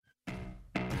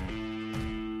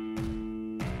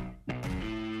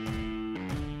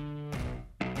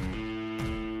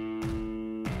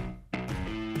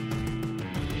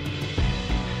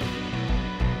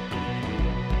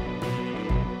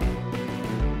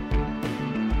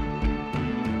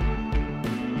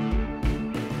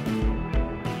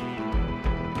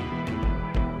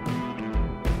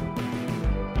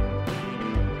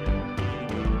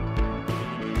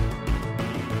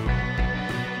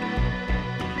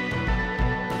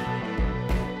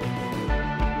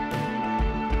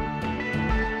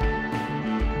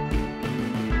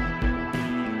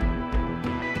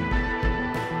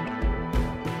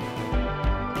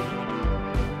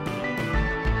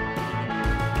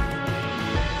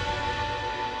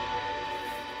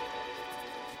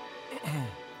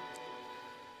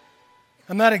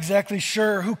I'm not exactly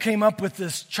sure who came up with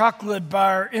this chocolate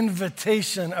bar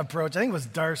invitation approach. I think it was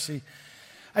Darcy.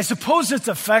 I suppose it's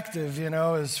effective,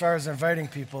 as far as inviting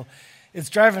people. It's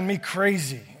driving me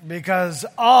crazy because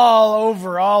all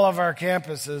over all of our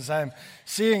campuses, I'm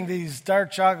seeing these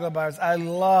dark chocolate bars. I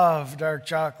love dark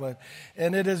chocolate.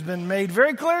 And it has been made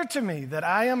very clear to me that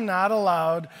I am not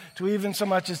allowed to even so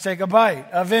much as take a bite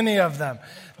of any of them.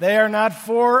 They are not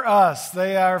for us.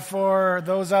 They are for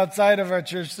those outside of our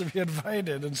church to be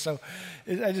invited. And so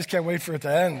I just can't wait for it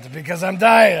to end because I'm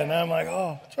dying. I'm like,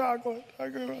 oh, chocolate.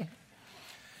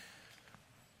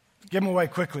 Give them away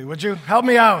quickly, would you? Help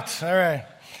me out. All right.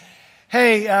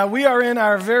 Hey, we are in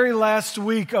our very last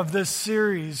week of this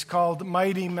series called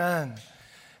Mighty Men.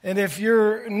 And if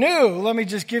you're new, let me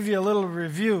just give you a little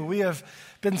review. We have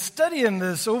been studying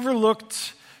this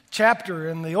overlooked chapter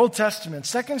in the Old Testament,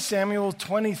 2 Samuel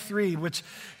 23, which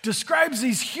describes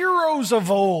these heroes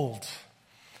of old,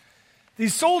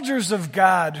 these soldiers of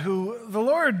God who the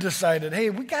Lord decided, hey,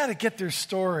 we got to get their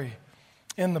story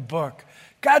in the book.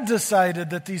 God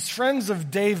decided that these friends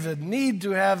of David need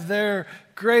to have their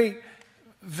great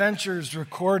ventures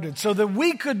recorded so that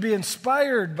we could be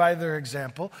inspired by their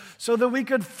example, so that we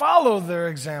could follow their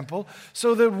example,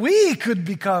 so that we could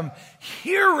become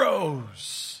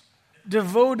heroes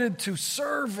devoted to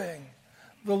serving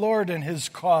the Lord and His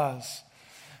cause.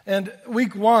 And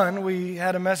week 1, we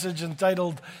had a message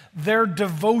entitled Their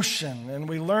Devotion, and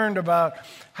we learned about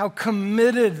how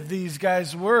committed these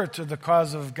guys were to the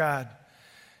cause of God.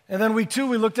 And then week 2,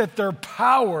 we looked at their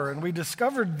power, and we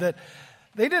discovered that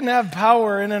they didn't have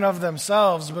power in and of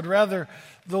themselves, but rather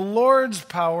the Lord's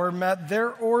power met their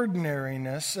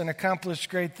ordinariness and accomplished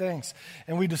great things.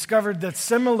 And we discovered that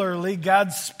similarly,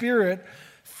 God's Spirit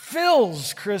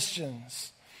fills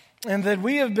Christians, and that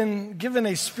we have been given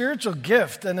a spiritual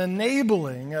gift, an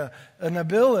enabling, an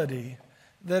ability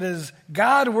that is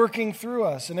God working through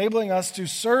us, enabling us to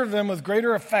serve Him with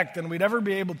greater effect than we'd ever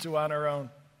be able to on our own.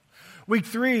 Week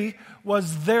 3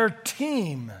 was their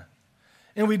team,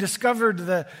 and we discovered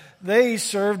that they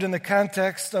served in the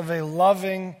context of a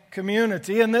loving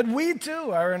community, and that we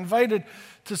too are invited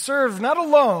to serve not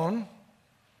alone,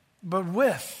 but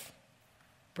with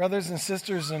brothers and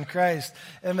sisters in Christ,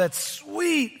 and that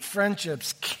sweet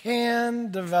friendships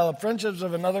can develop, friendships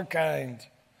of another kind.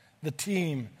 The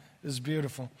team is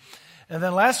beautiful. And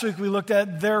then last week we looked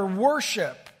at their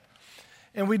worship.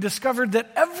 And we discovered that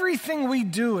everything we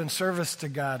do in service to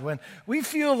God, when we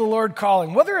feel the Lord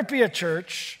calling, whether it be at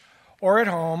church or at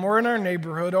home or in our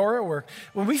neighborhood or at work,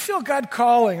 when we feel God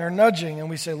calling or nudging and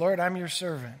we say, Lord, I'm your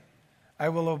servant, I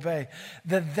will obey,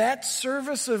 that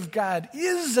service of God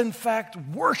is in fact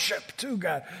worship to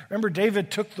God. Remember,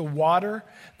 David took the water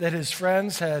that his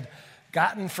friends had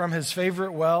gotten from his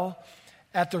favorite well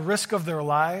at the risk of their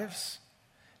lives.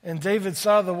 And David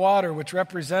saw the water, which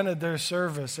represented their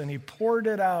service, and he poured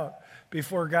it out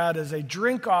before God as a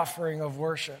drink offering of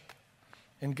worship.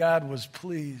 And God was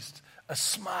pleased. A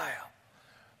smile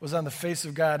was on the face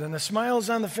of God. And a smile is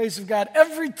on the face of God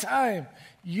every time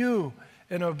you,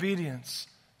 in obedience,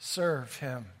 serve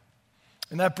Him.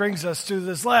 And that brings us to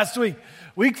this last week.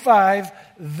 Week 5,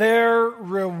 their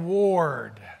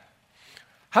reward.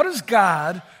 How does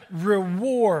God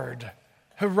reward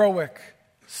heroic,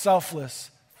 selfless,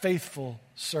 faithful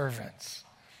servants?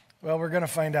 Well, we're going to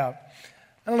find out.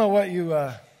 I don't know what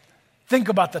you think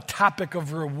about the topic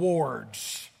of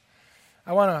rewards.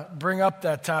 I want to bring up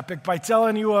that topic by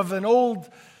telling you of an old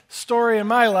story in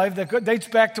my life that dates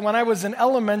back to when I was in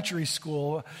elementary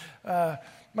school.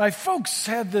 My folks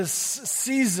had this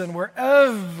season where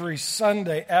every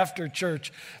Sunday after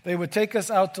church, they would take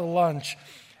us out to lunch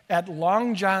at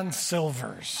Long John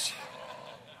Silver's.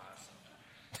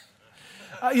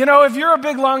 If you're a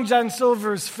big Long John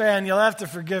Silver's fan, you'll have to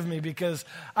forgive me because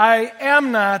I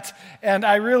am not, and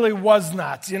I really was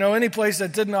not. Any place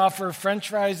that didn't offer French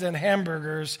fries and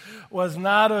hamburgers was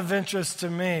not of interest to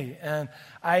me. And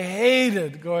I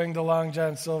hated going to Long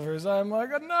John Silver's. I'm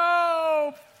like,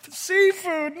 no,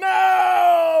 seafood,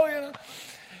 no.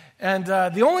 And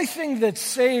the only thing that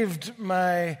saved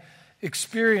my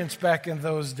experience back in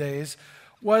those days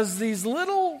was these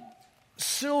little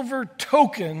silver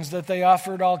tokens that they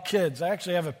offered all kids. I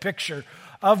actually have a picture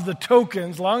of the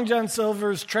tokens, Long John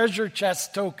Silver's treasure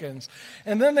chest tokens.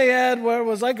 And then they had what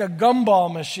was like a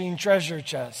gumball machine treasure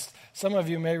chest. Some of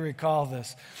you may recall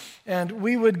this. And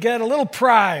we would get a little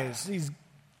prize, these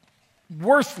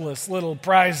worthless little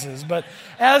prizes. But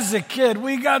as a kid,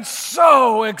 we got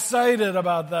so excited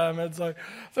about them. It's like,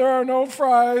 there are no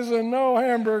fries and no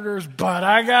hamburgers, but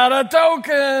I got a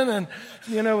token. And,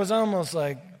 it was almost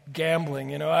like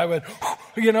gambling, I would,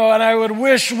 and I would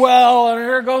wish well, and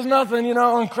here goes nothing,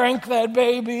 and crank that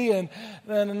baby, and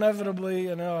then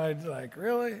inevitably, I'd like,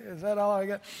 really? Is that all I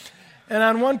got? And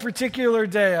on one particular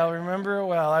day, I'll remember it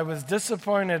well, I was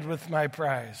disappointed with my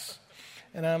prize.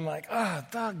 And I'm like,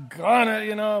 doggone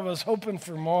it, I was hoping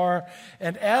for more.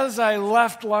 And as I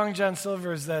left Long John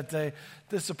Silver's that day,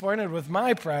 disappointed with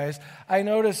my prize, I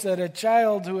noticed that a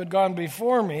child who had gone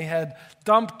before me had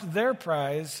dumped their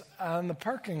prize on the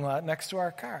parking lot next to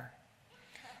our car.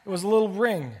 It was a little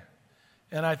ring.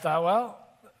 And I thought, well,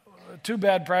 2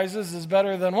 bad prizes is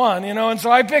better than 1, and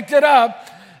so I picked it up.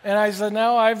 And I said,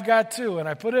 now I've got 2. And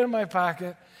I put it in my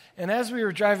pocket. And as we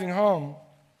were driving home,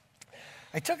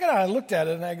 I took it out, I looked at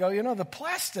it, and I go, the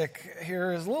plastic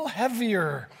here is a little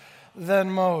heavier than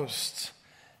most.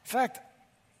 In fact,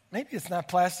 maybe it's not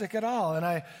plastic at all. And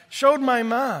I showed my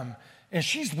mom, and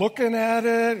she's looking at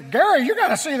it. Gary, you got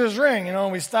to see this ring.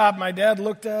 And we stopped. My dad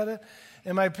looked at it,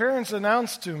 and my parents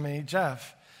announced to me,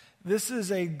 Jeff, this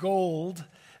is a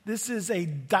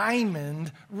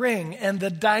diamond ring, and the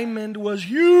diamond was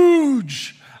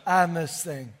huge on this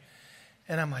thing.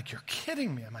 And I'm like, you're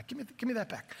kidding me. I'm like, give me that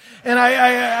back. And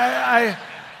I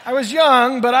was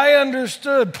young, but I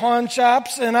understood pawn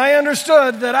shops, and I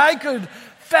understood that I could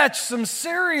fetch some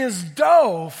serious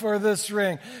dough for this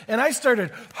ring. And I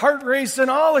started heart racing,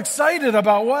 all excited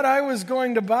about what I was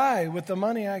going to buy with the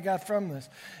money I got from this.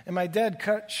 And my dad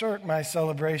cut short my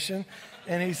celebration,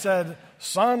 and he said,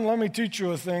 son, let me teach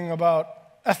you a thing about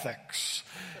ethics.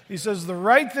 He says, the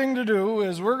right thing to do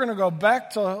is we're going to go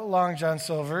back to Long John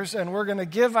Silver's and we're going to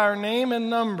give our name and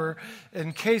number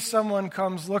in case someone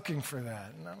comes looking for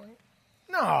that. And I'm like,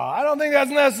 no, I don't think that's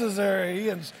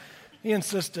necessary. He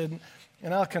insisted,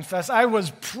 and I'll confess, I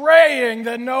was praying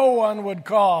that no one would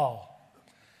call.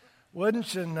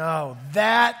 Wouldn't you know,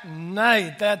 that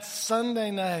night, that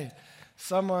Sunday night,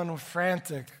 someone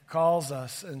frantic calls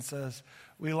us and says,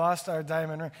 we lost our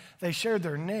diamond ring. They shared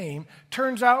their name.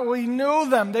 Turns out we knew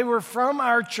them. They were from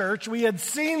our church. We had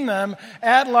seen them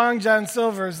at Long John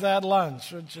Silver's that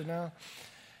lunch, wouldn't you know?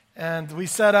 And we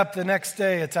set up the next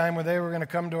day a time where they were going to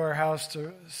come to our house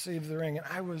to receive the ring. And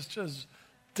I was just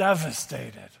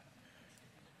devastated.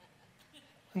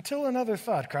 Until another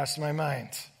thought crossed my mind.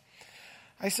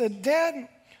 I said, Dad,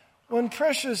 when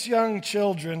precious young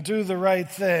children do the right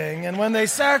thing and when they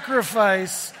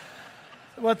sacrifice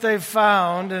what they've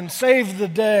found and save the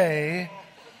day,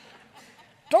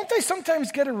 don't they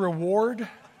sometimes get a reward?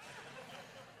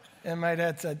 And my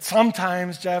dad said,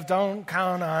 sometimes, Jeff, don't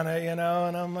count on it, And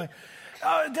I'm like,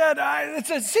 oh, Dad,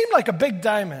 it seemed like a big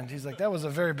diamond. He's like, that was a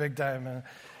very big diamond.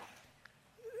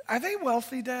 Are they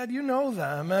wealthy, Dad? You know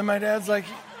them. And my dad's like,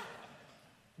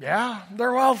 yeah,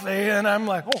 they're wealthy. And I'm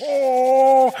like,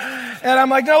 oh. And I'm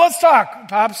like, no, let's talk,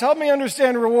 Pops. Help me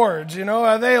understand rewards.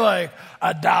 Are they like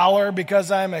 $1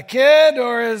 because I'm a kid?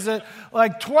 Or is it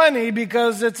like 20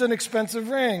 because it's an expensive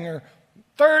ring? Or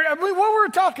 30? What were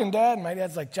we talking, Dad? And my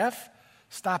dad's like, Jeff,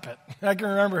 stop it. I can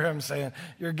remember him saying,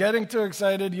 you're getting too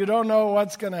excited. You don't know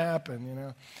what's going to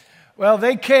happen, Well,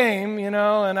 they came, and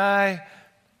I,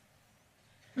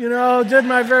 did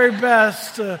my very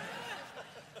best to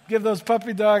give those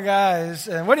puppy dog eyes.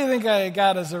 And what do you think I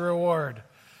got as a reward?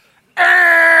 0.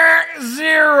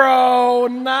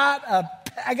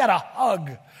 I got a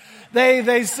hug.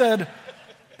 They said,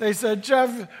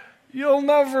 Jeff, you'll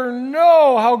never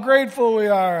know how grateful we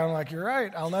are. I'm like, you're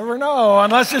right. I'll never know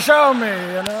unless you show me,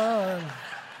 And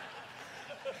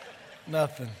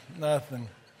nothing.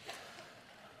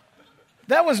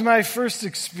 That was my first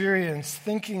experience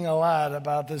thinking a lot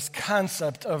about this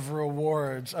concept of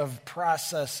rewards, of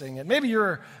processing it. Maybe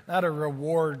you're not a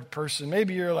reward person.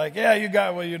 Maybe you're like, yeah, you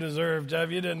got what you deserve,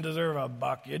 Jeff. You didn't deserve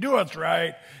 $1. You do what's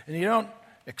right, and you don't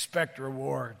expect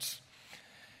rewards.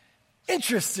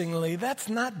 Interestingly, that's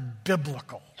not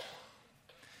biblical.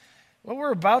 What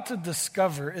we're about to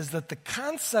discover is that the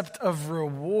concept of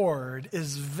reward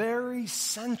is very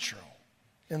central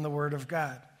in the Word of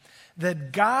God.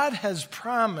 That God has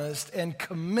promised and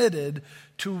committed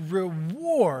to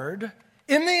reward,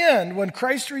 in the end, when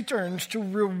Christ returns, to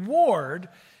reward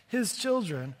his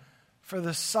children for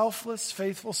the selfless,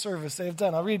 faithful service they have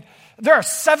done. I'll read. There are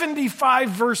 75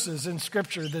 verses in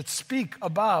Scripture that speak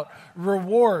about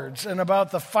rewards and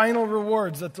about the final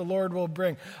rewards that the Lord will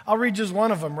bring. I'll read just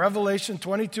one of them, Revelation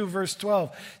 22, verse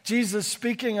 12. Jesus,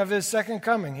 speaking of his second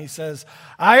coming, he says,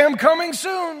 I am coming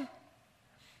soon,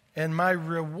 and my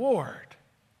reward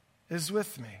is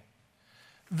with me.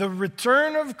 The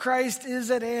return of Christ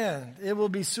is at hand. It will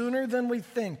be sooner than we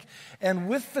think. And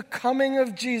with the coming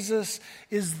of Jesus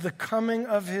is the coming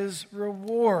of his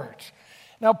reward.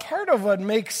 Now, part of what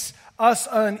makes us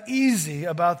uneasy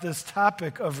about this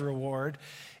topic of reward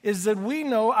is that we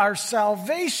know our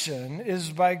salvation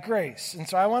is by grace. And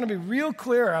so I want to be real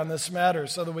clear on this matter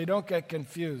so that we don't get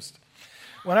confused.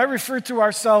 When I refer to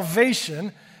our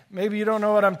salvation, maybe you don't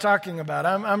know what I'm talking about.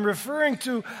 I'm referring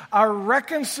to our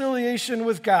reconciliation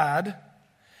with God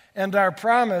and our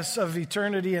promise of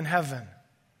eternity in heaven.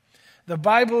 The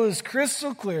Bible is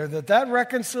crystal clear that that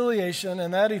reconciliation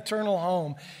and that eternal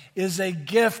home is a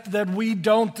gift that we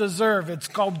don't deserve. It's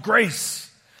called grace.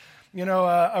 You know,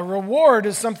 a reward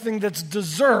is something that's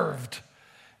deserved.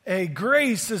 A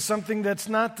grace is something that's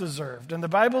not deserved. And the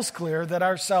Bible's clear that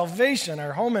our salvation,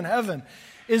 our home in heaven,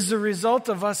 is the result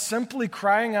of us simply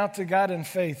crying out to God in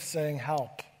faith, saying,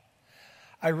 help.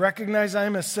 I recognize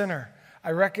I'm a sinner.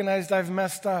 I recognize I've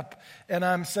messed up. And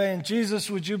I'm saying, Jesus,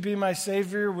 would you be my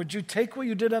Savior? Would you take what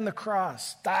you did on the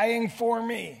cross, dying for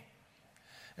me,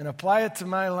 and apply it to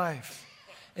my life?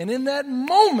 And in that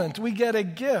moment, we get a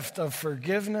gift of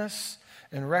forgiveness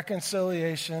and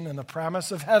reconciliation and the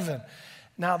promise of heaven.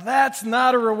 Now, that's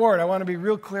not a reward. I want to be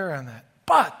real clear on that.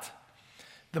 But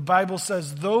the Bible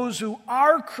says those who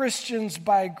are Christians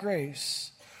by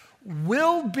grace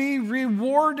will be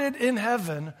rewarded in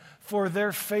heaven for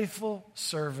their faithful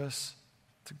service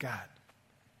to God.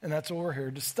 And that's what we're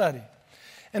here to study.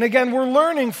 And again, we're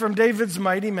learning from David's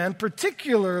mighty men,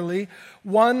 particularly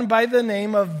one by the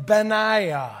name of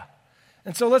Benaiah.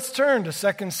 And so let's turn to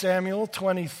 2 Samuel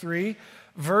 23,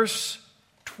 verse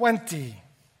 20.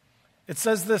 It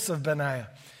says this of Benaiah.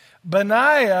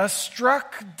 Benaiah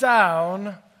struck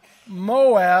down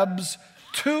Moab's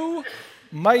 2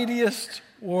 mightiest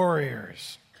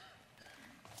warriors.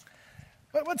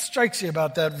 What strikes you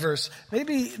about that verse?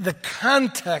 Maybe the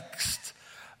context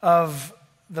of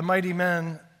the mighty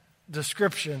men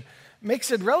description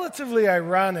makes it relatively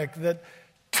ironic that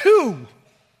 2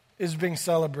 is being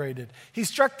celebrated. He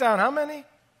struck down how many?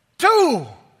 2.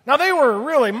 Now they were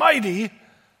really mighty,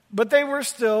 but they were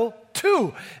still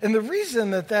 2. And the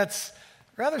reason that that's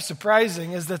rather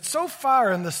surprising is that so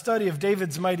far in the study of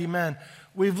David's mighty men,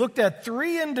 we've looked at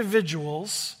 3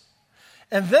 individuals,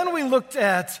 and then we looked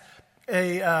at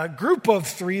a group of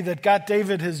 3 that got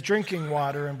David his drinking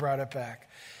water and brought it back.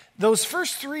 Those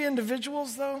first 3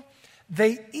 individuals, though,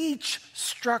 they each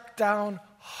struck down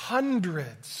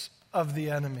hundreds of the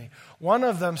enemy. One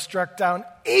of them struck down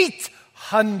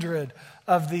 800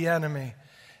 of the enemy.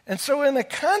 And so in the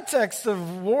context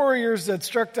of warriors that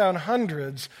struck down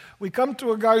hundreds, we come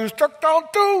to a guy who struck down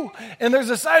 2. And there's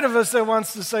a side of us that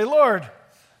wants to say, Lord,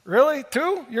 really?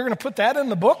 2? You're going to put that in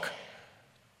the book?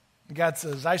 And God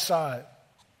says, I saw it.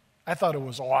 I thought it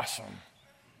was awesome.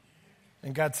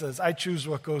 And God says, I choose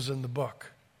what goes in the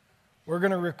book. We're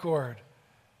going to record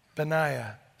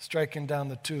Benaiah striking down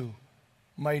the 2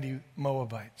 mighty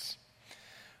Moabites.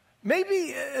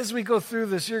 Maybe as we go through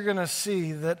this, you're going to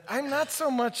see that I'm not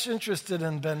so much interested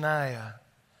in Benaiah.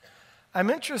 I'm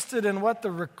interested in what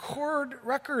the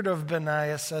record of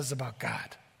Benaiah says about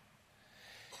God.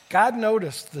 God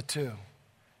noticed the 2.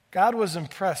 God was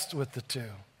impressed with the 2.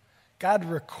 God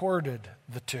recorded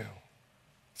the 2.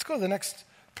 Let's go to the next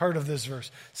part of this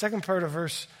verse. Second part of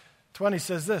verse 20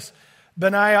 says this.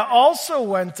 Benaiah also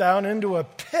went down into a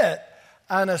pit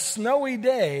on a snowy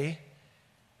day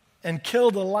and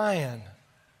killed a lion.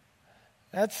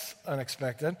 That's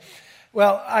unexpected.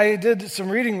 Well, I did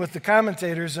some reading with the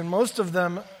commentators, and most of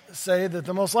them say that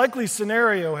the most likely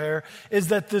scenario here is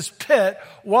that this pit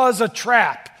was a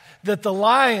trap, that the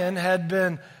lion had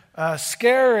been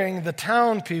scaring the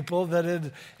town people, that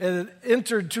it had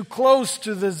entered too close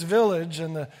to this village,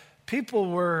 and the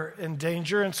people were in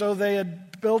danger, and so they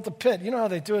had built a pit. You know how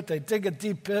they do it? They dig a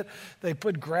deep pit, they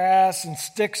put grass and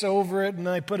sticks over it, and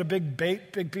then they put a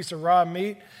big piece of raw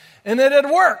meat, and it had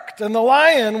worked, and the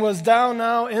lion was down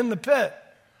now in the pit.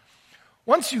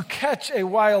 Once you catch a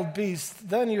wild beast,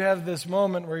 then you have this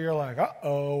moment where you're like,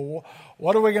 uh-oh,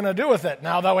 what are we going to do with it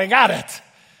now that we got it?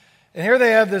 And here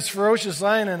they have this ferocious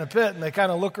lion in a pit, and they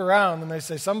kind of look around, and they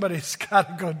say, somebody's got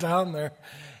to go down there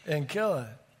and kill it.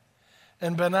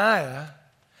 And Benaiah,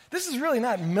 this is really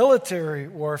not military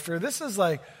warfare. This is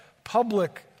like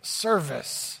public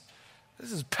service.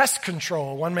 This is pest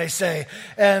control, one may say.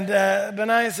 And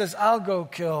Benaiah says, I'll go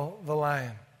kill the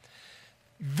lion.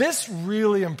 This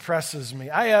really impresses me.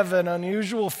 I have an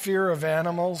unusual fear of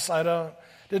animals.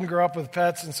 Didn't grow up with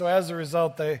pets, and so as a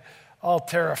result, they all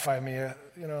terrify me.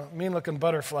 Mean-looking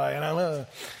butterfly. And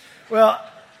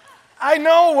I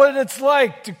know what it's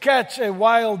like to catch a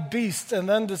wild beast and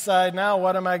then decide, now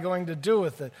what am I going to do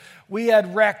with it? We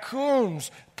had raccoons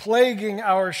plaguing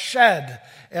our shed,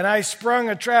 and I sprung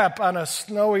a trap on a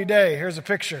snowy day. Here's a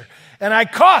picture. And I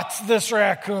caught this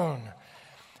raccoon.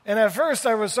 And at first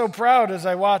I was so proud as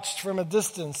I watched from a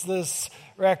distance this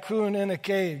raccoon in a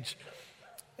cage.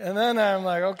 And then I'm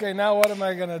like, okay, now what am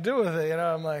I going to do with it?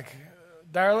 I'm like,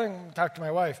 darling, talk to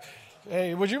my wife.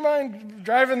 Hey, would you mind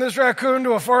driving this raccoon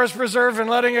to a forest preserve and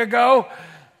letting it go?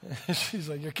 She's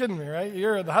like, you're kidding me, right?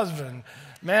 You're the husband.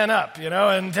 Man up,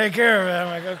 and take care of it.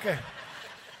 I'm like, okay.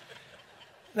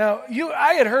 Now,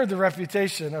 I had heard the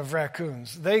reputation of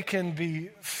raccoons. They can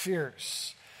be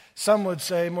fierce. Some would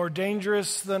say more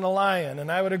dangerous than a lion,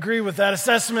 and I would agree with that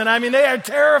assessment. I mean, they are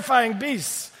terrifying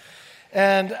beasts.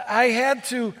 And I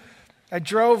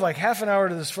drove like half an hour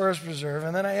to this forest preserve,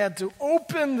 and then I had to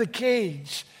open the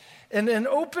cage. And in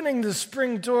opening the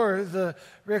spring door, the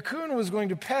raccoon was going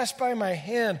to pass by my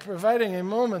hand, providing a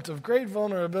moment of great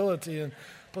vulnerability and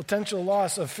potential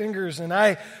loss of fingers. And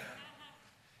I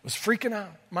was freaking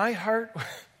out. My heart,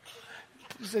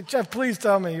 he said, Jeff, please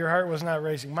tell me your heart was not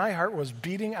racing. My heart was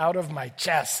beating out of my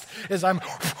chest as I'm,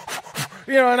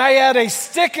 and I had a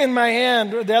stick in my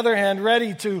hand, the other hand,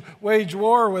 ready to wage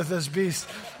war with this beast.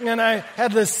 And I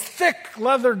had this thick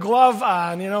leather glove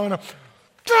on, and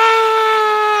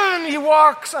he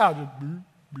walks out.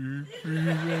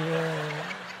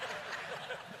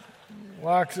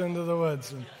 Walks into the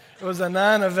woods. And it was a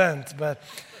non-event, but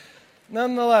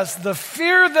nonetheless, the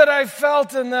fear that I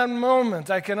felt in that moment,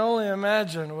 I can only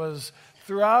imagine, was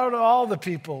throughout all the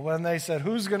people when they said,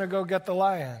 who's going to go get the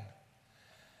lion?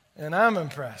 And I'm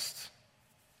impressed.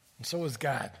 And so is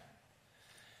God.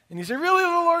 And you say, really,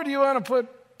 Lord, do you want to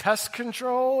put pest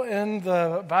control in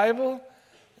the Bible?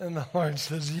 And the Lord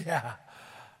says, yeah,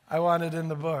 I want it in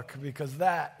the book because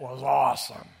that was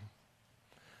awesome.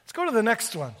 Let's go to the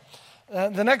next one.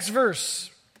 The next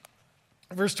verse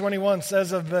 21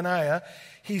 says of Benaiah,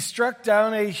 he struck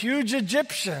down a huge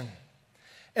Egyptian.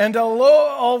 And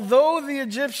although the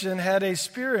Egyptian had a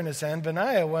spear in his hand,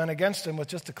 Benaiah went against him with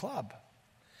just a club.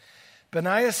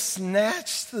 Benaiah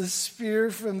snatched the spear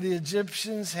from the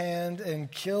Egyptian's hand and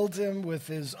killed him with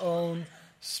his own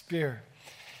spear.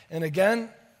 And again,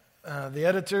 the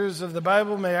editors of the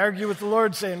Bible may argue with the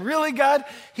Lord, saying, really, God?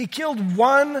 He killed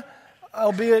one,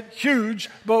 albeit huge,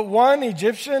 but one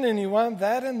Egyptian, and you want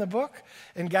that in the book?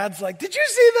 And God's like, did you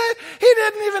see that? He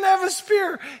didn't even have a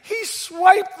spear. He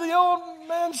swiped the old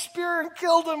man's spear and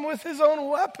killed him with his own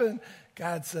weapon.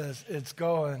 God says, it's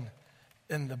going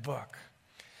in the book.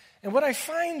 And what I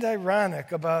find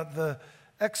ironic about the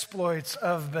exploits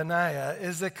of Benaiah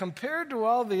is that compared to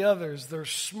all the others, they're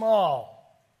small.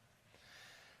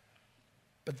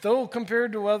 But though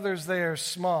compared to others they are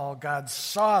small, God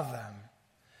saw them.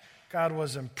 God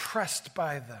was impressed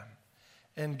by them.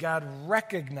 And God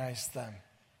recognized them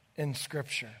in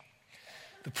Scripture.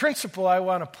 The principle I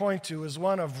want to point to is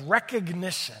one of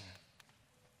recognition.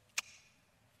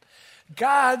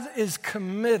 God is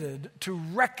committed to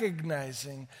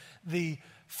recognizing the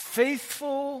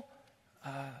faithful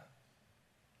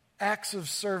acts of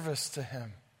service to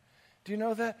Him. Do you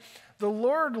know that? The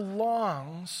Lord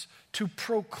longs to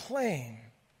proclaim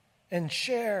and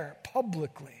share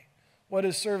publicly what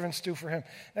His servants do for Him.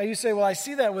 Now you say, well, I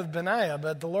see that with Benaiah,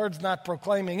 but the Lord's not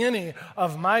proclaiming any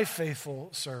of my faithful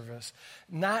service.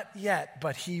 Not yet,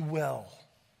 but He will.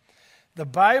 The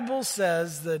Bible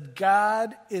says that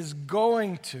God is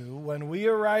going to, when we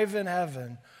arrive in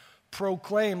heaven,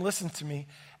 proclaim, listen to me,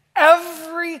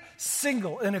 every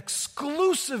single, an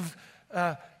exclusive,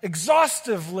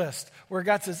 exhaustive list where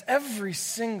God says, every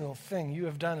single thing you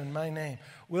have done in my name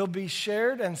will be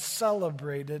shared and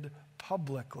celebrated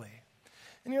publicly.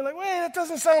 And you're like, wait, that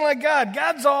doesn't sound like God.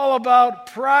 God's all about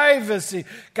privacy.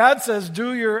 God says,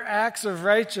 do your acts of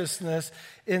righteousness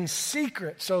in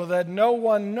secret so that no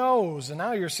one knows. And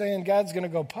now you're saying God's going to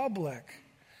go public.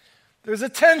 There's a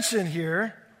tension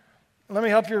here. Let me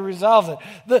help you resolve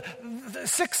it.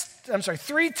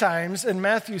 3 times in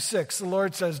Matthew 6, the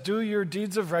Lord says, do your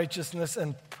deeds of righteousness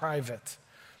in private.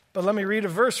 But let me read a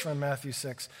verse from Matthew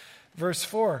 6, verse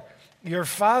 4. Your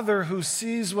Father who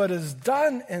sees what is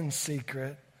done in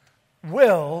secret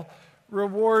will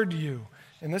reward you.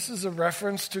 And this is a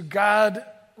reference to God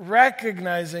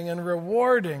recognizing and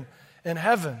rewarding in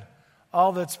heaven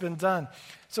all that's been done.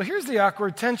 So here's the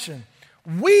awkward tension.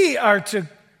 We are to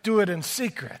do it in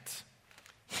secret.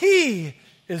 He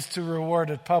is to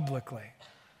reward it publicly.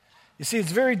 You see,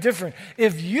 it's very different.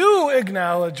 If you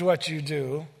acknowledge what you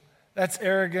do, that's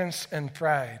arrogance and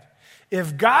pride.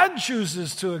 If God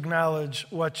chooses to acknowledge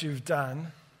what you've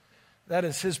done, that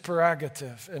is His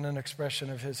prerogative and an expression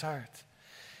of His heart.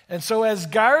 And so as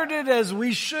guarded as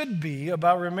we should be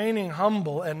about remaining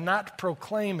humble and not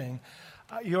proclaiming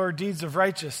your deeds of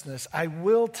righteousness, I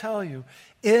will tell you,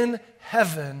 in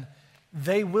heaven,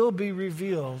 they will be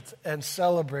revealed and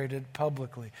celebrated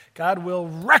publicly. God will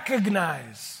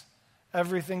recognize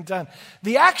everything done.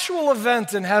 The actual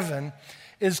event in heaven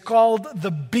is called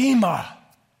the Bema.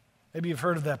 Maybe you've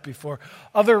heard of that before.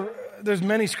 There's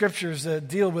many scriptures that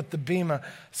deal with the Bema.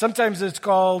 Sometimes it's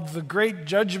called the great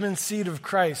judgment seat of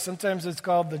Christ. Sometimes it's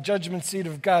called the judgment seat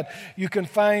of God. You can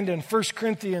find in 1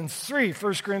 Corinthians 3,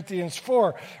 1 Corinthians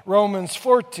 4, Romans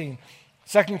 14,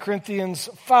 2 Corinthians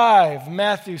 5,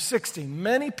 Matthew 16.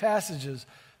 Many passages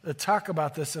that talk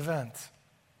about this event.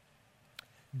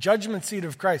 Judgment seat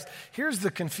of Christ. Here's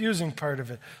the confusing part of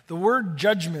it. The word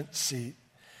judgment seat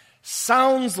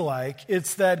sounds like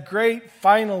it's that great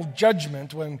final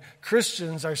judgment when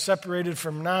Christians are separated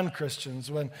from non-Christians,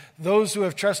 when those who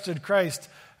have trusted Christ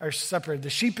are separated,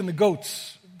 the sheep and the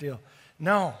goats deal.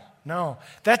 No,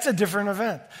 that's a different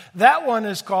event. That one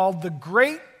is called the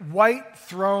Great White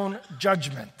Throne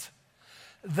Judgment.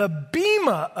 The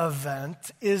Bema event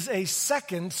is a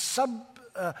second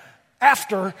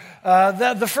after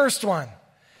the first one.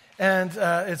 And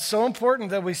it's so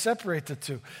important that we separate the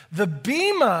two. The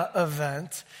Bema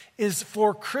event is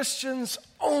for Christians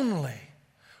only,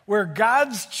 where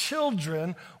God's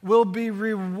children will be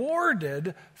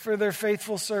rewarded for their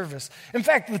faithful service. In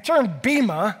fact, the term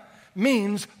Bema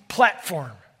means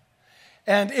platform.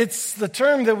 And it's the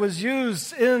term that was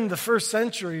used in the first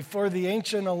century for the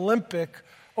ancient Olympic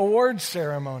awards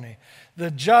ceremony. The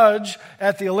judge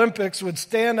at the Olympics would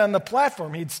stand on the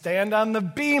platform. He'd stand on the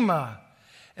Bema.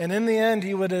 And in the end,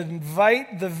 he would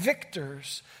invite the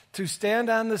victors to stand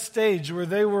on the stage where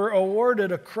they were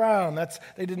awarded a crown.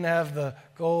 They didn't have the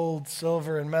gold,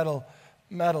 silver, and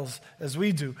medals as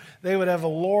we do. They would have a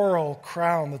laurel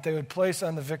crown that they would place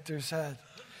on the victor's head.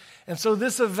 And so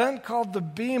this event called the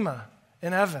Bema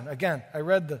in heaven, again, I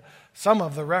read some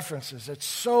of the references. It's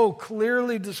so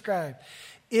clearly described.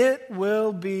 It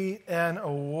will be an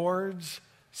awards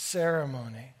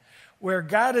ceremony where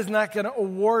God is not going to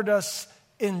award us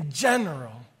in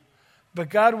general, but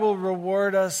God will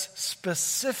reward us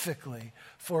specifically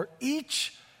for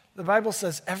each, the Bible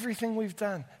says, everything we've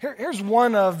done. Here's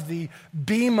one of the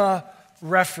Bema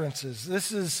references.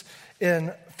 This is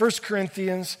in 1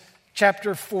 Corinthians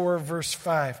chapter 4, verse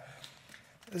 5.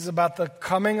 This is about the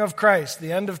coming of Christ,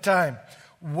 the end of time.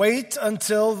 Wait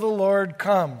until the Lord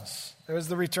comes. There's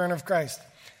the return of Christ.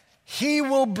 He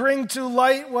will bring to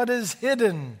light what is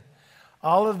hidden.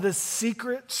 All of this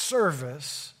secret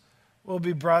service will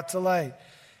be brought to light.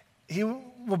 He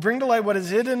will bring to light what is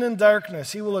hidden in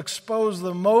darkness. He will expose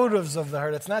the motives of the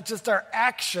heart. It's not just our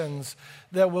actions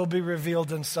that will be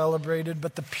revealed and celebrated,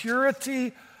 but the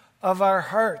purity of our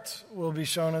heart will be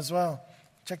shown as well.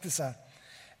 Check this out.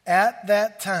 At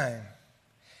that time,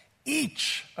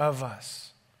 each of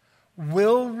us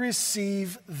will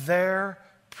receive their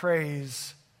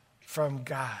praise from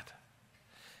God.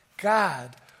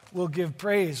 God will give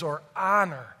praise or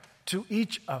honor to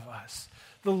each of us.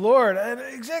 The Lord,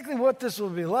 exactly what this will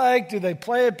be like, do they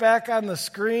play it back on the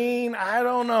screen? I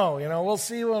don't know. We'll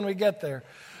see when we get there.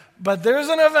 But there's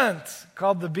an event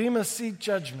called the Bema Seat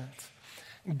Judgment.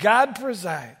 God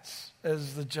presides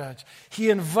as the judge. He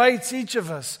invites each of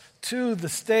us to the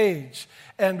stage,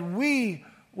 and we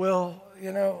will,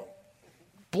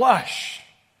 blush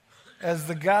as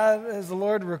the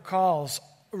Lord recalls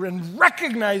and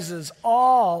recognizes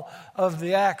all of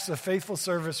the acts of faithful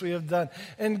service we have done.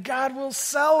 And God will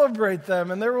celebrate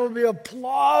them, and there will be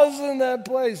applause in that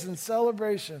place in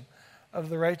celebration of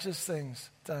the righteous things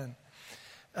done.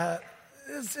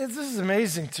 This is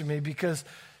amazing to me because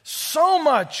so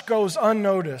much goes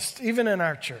unnoticed, even in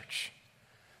our church.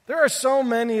 There are so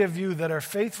many of you that are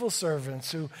faithful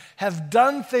servants who have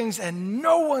done things and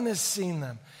no one has seen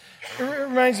them. It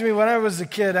reminds me, when I was a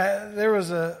kid, there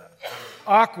was an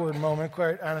awkward moment,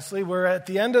 quite honestly, where at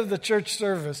the end of the church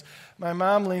service, my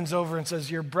mom leans over and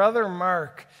says, "Your brother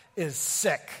Mark is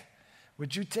sick.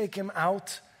 Would you take him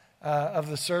out of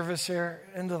the service here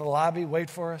into the lobby, wait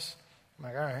for us?" I'm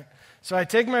like, all right. So I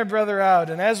take my brother out,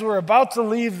 and as we're about to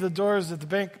leave the doors at the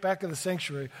back of the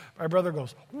sanctuary, my brother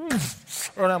goes,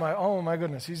 "Woof," and I'm like, oh my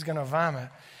goodness, he's going to vomit.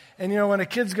 And when a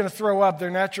kid's going to throw up,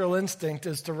 their natural instinct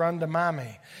is to run to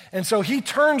mommy. And so he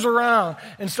turns around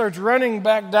and starts running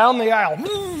back down the aisle.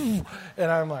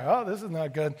 And I'm like, oh, this is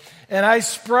not good. And I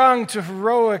sprung to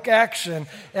heroic action,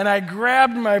 and I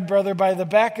grabbed my brother by the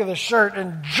back of the shirt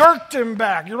and jerked him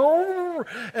back.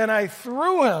 And I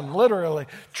threw him, literally,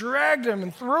 dragged him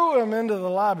and threw him into the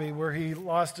lobby where he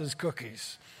lost his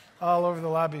cookies all over the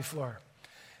lobby floor.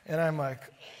 And I'm like,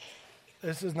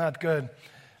 this is not good.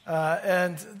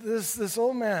 And this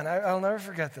old man, I'll never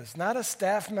forget this, not a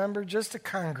staff member, just a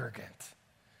congregant,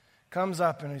 comes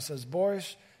up and he says,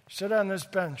 "Boys, Sit on this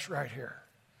bench right here.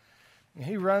 And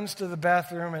he runs to the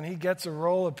bathroom and he gets a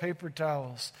roll of paper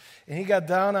towels. And he got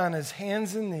down on his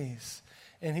hands and knees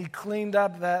and he cleaned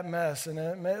up that mess and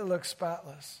it looked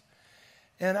spotless.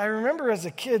 And I remember as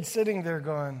a kid sitting there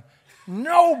going,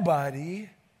 nobody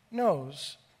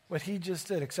knows what he just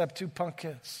did except two punk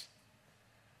kids.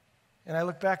 And I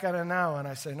look back on it now and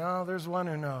I say, no, there's one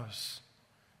who knows.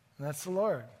 And that's the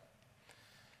Lord.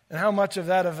 And how much of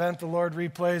that event the Lord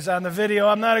replays on the video,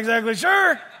 I'm not exactly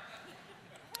sure.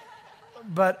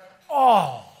 But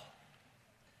all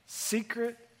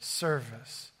secret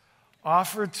service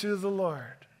offered to the Lord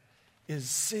is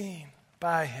seen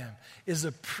by him, is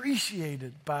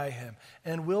appreciated by him,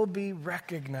 and will be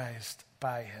recognized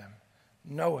by him.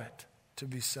 Know it to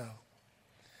be so.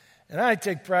 And I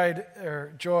take pride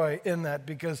or joy in that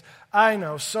because I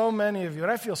know so many of you,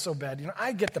 and I feel so bad.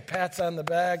 I get the pats on the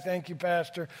back, thank you,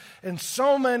 Pastor. And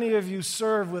so many of you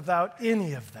serve without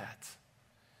any of that.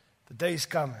 The day's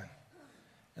coming,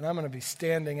 and I'm going to be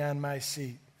standing on my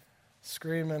seat,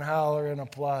 screaming, hollering,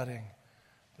 applauding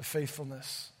the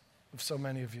faithfulness of so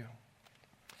many of you.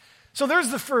 So there's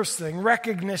the first thing,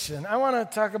 recognition. I want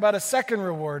to talk about a second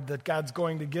reward that God's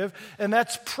going to give, and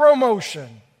that's promotion.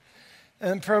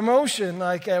 And promotion,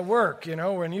 like at work,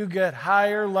 when you get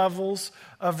higher levels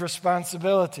of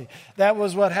responsibility. That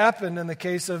was what happened in the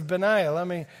case of Benaiah. Let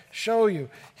me show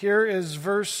you. Here is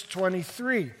verse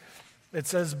 23. It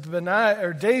says,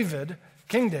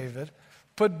 King David,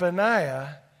 put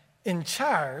Benaiah in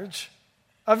charge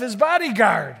of his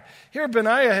bodyguard. Here,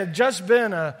 Benaiah had just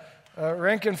been a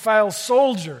rank-and-file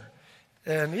soldier.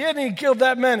 And he hadn't killed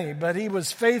that many, but he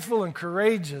was faithful and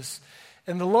courageous.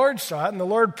 And the Lord saw it, and the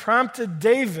Lord prompted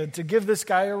David to give this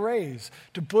guy a raise,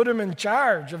 to put him in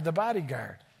charge of the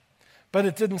bodyguard. But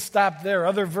it didn't stop there.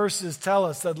 Other verses tell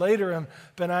us that later in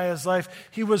Benaiah's life,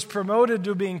 he was promoted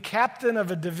to being captain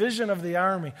of a division of the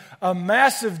army, a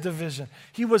massive division.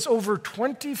 He was over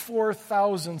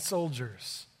 24,000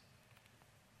 soldiers.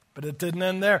 But it didn't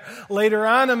end there. Later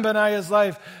on in Benaiah's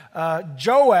life,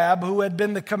 Joab, who had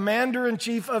been the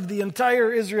commander-in-chief of the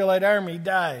entire Israelite army,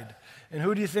 died. And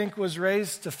who do you think was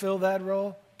raised to fill that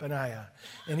role? Benaiah.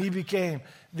 And he became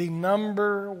the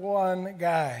number one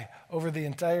guy over the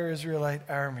entire Israelite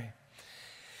army.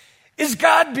 Is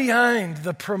God behind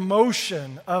the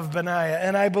promotion of Benaiah?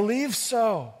 And I believe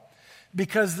so,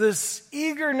 because this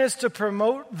eagerness to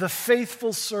promote the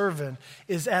faithful servant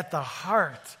is at the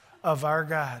heart of our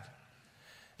God.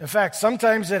 In fact,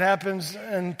 sometimes it happens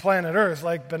in planet Earth,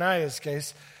 like Benaiah's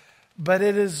case, but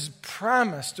it is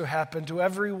promised to happen to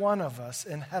every one of us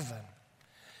in heaven.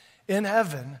 In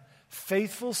heaven,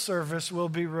 faithful service will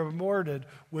be rewarded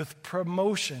with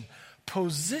promotion,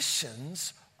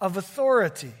 positions of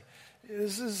authority.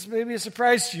 This is maybe a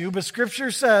surprise to you, but Scripture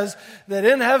says that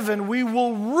in heaven we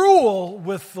will rule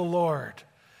with the Lord.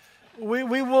 We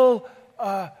will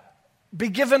be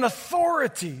given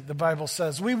authority, the Bible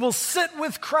says. We will sit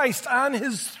with Christ on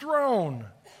his throne.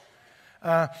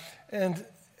 And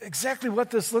exactly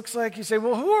what this looks like, you say,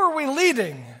 well, who are we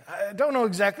leading? I don't know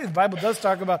exactly. The Bible does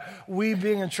talk about we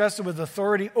being entrusted with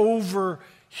authority over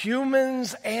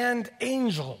humans and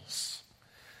angels.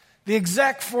 The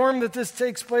exact form that this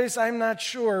takes place, I'm not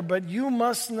sure, but you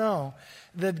must know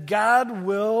that God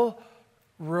will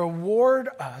reward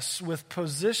us with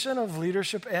position of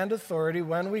leadership and authority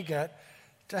when we get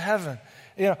to heaven.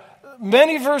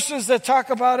 Many verses that talk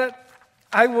about it,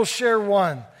 I will share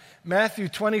one. Matthew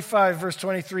 25, verse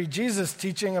 23, Jesus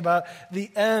teaching about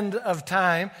the end of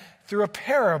time through a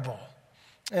parable.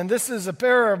 And this is a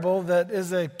parable that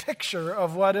is a picture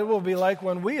of what it will be like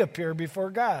when we appear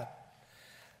before God.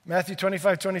 Matthew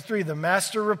 25, 23, the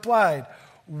master replied,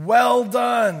 "Well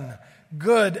done,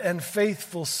 good and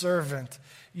faithful servant.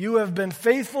 You have been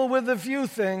faithful with a few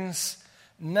things.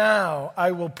 Now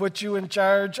I will put you in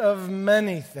charge of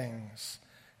many things.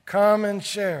 Come and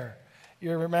share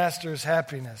your master's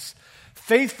happiness."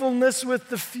 Faithfulness with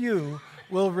the few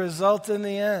will result in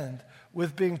the end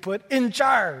with being put in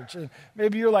charge. And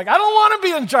maybe you're like, I don't want to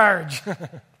be in charge.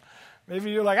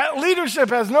 Maybe you're like, leadership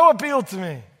has no appeal to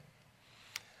me.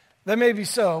 That may be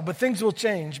so, but things will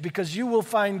change because you will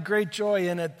find great joy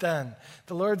in it then.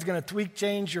 The Lord's going to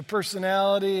change your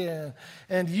personality,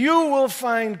 and you will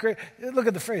find great... Look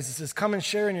at the phrase. It says, come and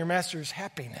share in your master's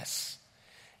happiness.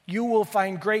 You will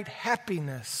find great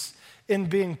happiness in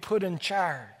being put in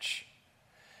charge.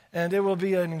 And it will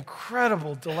be an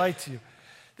incredible delight to you.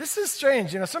 This is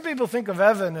strange. Some people think of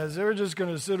heaven as they're just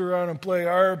going to sit around and play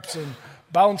harps and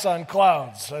bounce on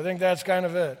clouds. I think that's kind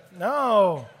of it.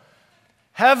 No.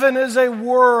 Heaven is a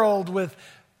world with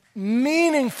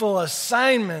meaningful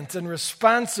assignment and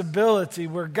responsibility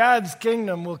where God's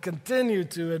kingdom will continue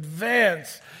to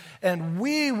advance, and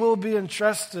we will be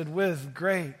entrusted with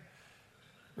great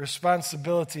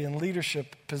responsibility and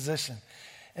leadership position.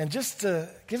 And just to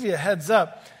give you a heads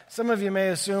up, some of you may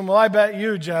assume, well, I bet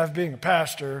you, Jeff, being a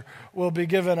pastor, will be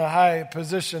given a high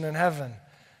position in heaven.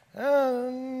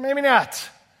 Maybe not.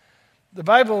 The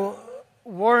Bible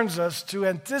warns us to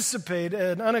anticipate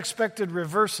an unexpected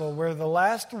reversal where the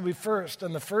last will be first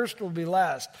and the first will be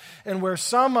last, and where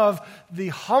some of the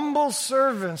humble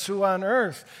servants who on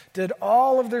earth did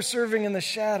all of their serving in the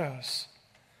shadows,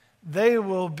 they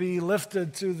will be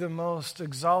lifted to the most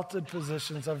exalted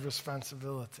positions of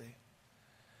responsibility.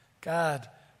 God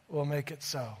will make it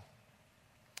so.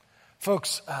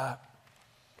 Folks,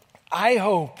 I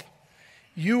hope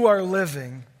you are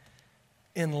living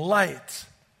in light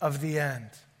of the end.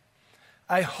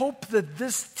 I hope that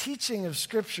this teaching of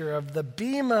Scripture, of the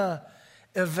Bema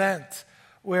event,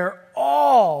 where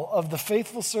all of the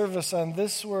faithful service on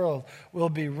this world will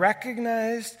be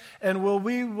recognized and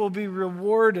we will be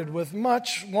rewarded with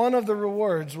much. One of the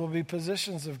rewards will be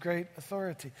positions of great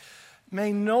authority.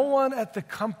 May no one at the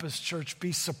Compass Church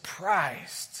be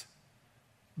surprised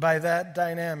by that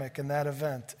dynamic and that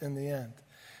event in the end.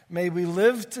 May we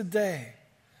live today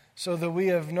so that we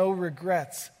have no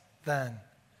regrets then.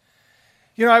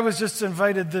 You know, I was just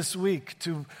invited this week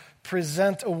to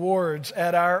present awards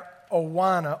at our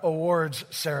Awana Awards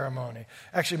ceremony.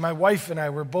 Actually, my wife and I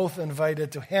were both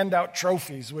invited to hand out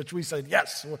trophies, which we said,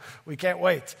 yes, we can't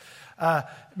wait.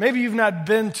 Maybe you've not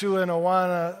been to an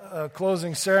Awana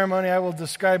closing ceremony. I will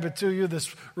describe it to you.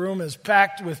 This room is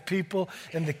packed with people,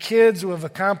 and the kids who have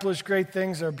accomplished great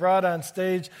things are brought on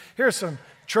stage. Here are some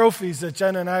trophies that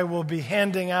Jen and I will be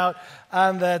handing out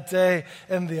on that day,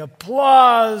 and the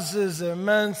applause is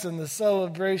immense and the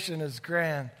celebration is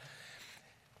grand.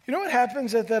 You know what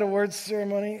happens at that awards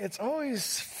ceremony? It's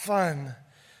always fun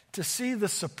to see the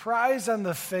surprise on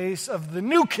the face of the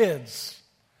new kids.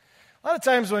 A lot of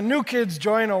times when new kids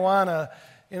join Awana,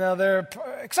 you know, they're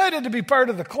excited to be part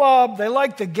of the club, they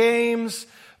like the games,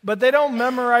 but they don't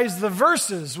memorize the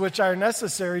verses which are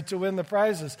necessary to win the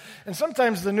prizes. And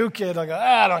sometimes the new kid will go,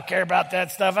 I don't care about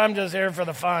that stuff, I'm just here for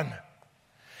the fun.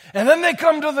 And then they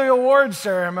come to the award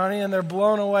ceremony and they're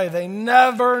blown away. They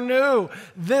never knew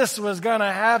this was going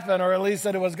to happen, or at least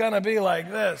that it was going to be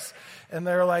like this. And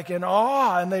they're like in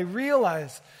awe, and they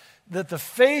realize that the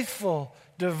faithful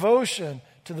devotion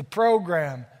to the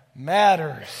program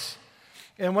matters.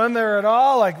 And when they're at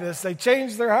all like this, they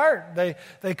change their heart.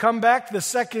 They come back the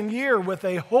second year with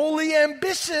a holy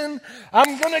ambition.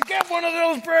 I'm going to get one of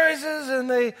those prizes, and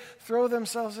they throw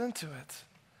themselves into it.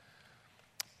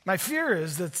 My fear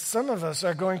is that some of us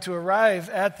are going to arrive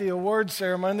at the award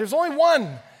ceremony. There's only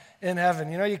one in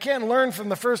heaven. You know, you can't learn from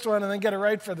the first one and then get it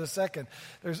right for the second.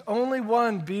 There's only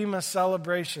one Bema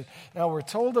celebration. Now, we're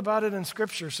told about it in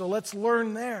Scripture, so let's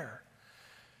learn there.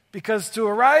 Because to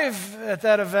arrive at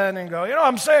that event and go, you know,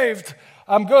 I'm saved,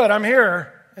 I'm good, I'm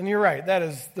here, and you're right, that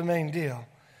is the main deal.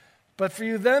 But for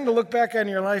you then to look back on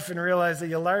your life and realize that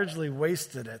you largely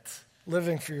wasted it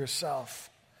living for yourself,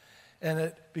 and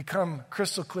it become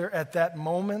crystal clear at that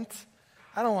moment,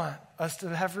 I don't want us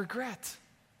to have regret.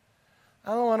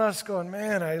 I don't want us going,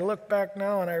 man, I look back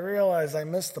now and I realize I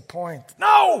missed the point.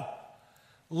 No!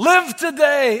 Live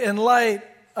today in light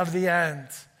of the end.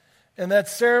 And that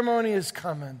ceremony is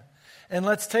coming. And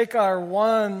let's take our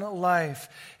one life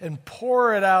and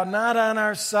pour it out, not on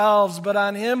ourselves, but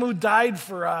on Him who died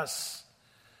for us,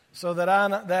 so that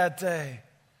on that day,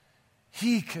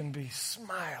 He can be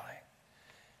smiling.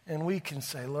 And we can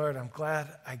say, Lord, I'm glad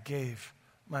I gave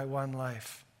my one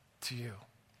life to You.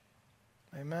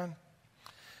 Amen?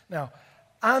 Now,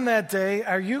 on that day,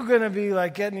 are you going to be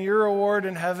like getting your award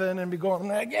in heaven and be going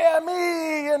like, yeah,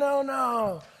 me,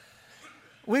 no.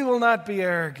 We will not be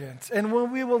arrogant, and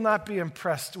we will not be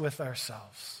impressed with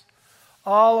ourselves.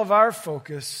 All of our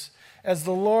focus, as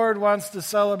the Lord wants to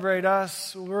celebrate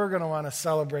us, we're going to want to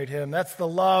celebrate Him. That's the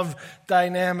love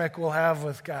dynamic we'll have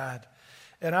with God.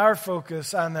 And our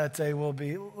focus on that day will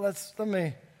be, let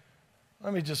me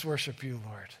just worship You,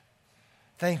 Lord.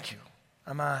 Thank You.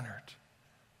 I'm honored.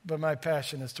 But my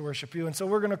passion is to worship You. And so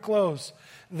we're going to close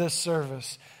this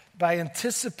service by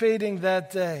anticipating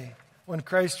that day when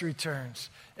Christ returns,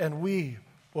 and we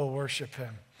will worship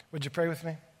Him. Would you pray with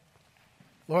me?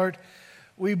 Lord,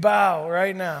 we bow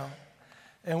right now,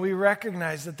 and we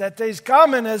recognize that that day's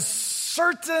coming as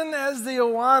certain as the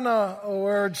Awana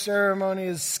Award ceremony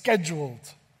is scheduled.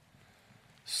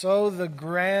 So the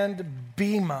grand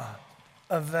Bema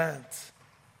event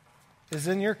is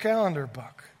in your calendar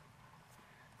book.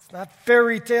 It's It's not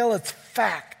fairy tale, it's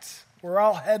fact. We're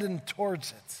all heading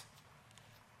towards it.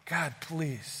 God,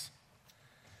 please,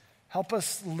 help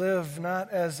us live not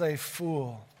as a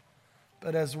fool,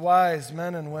 but as wise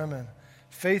men and women,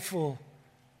 faithful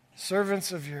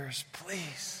servants of yours.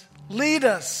 Please, lead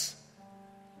us.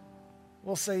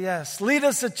 We'll say yes. Lead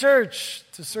us at church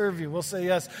to serve you. We'll say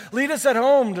yes. Lead us at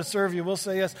home to serve you. We'll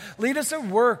say yes. Lead us at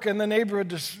work in the neighborhood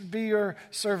to be your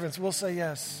servants. We'll say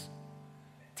yes.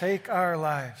 Take our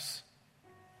lives.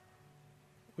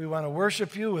 We want to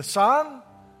worship you with song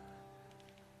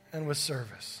and with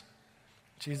service.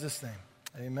 In Jesus' name,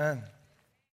 amen.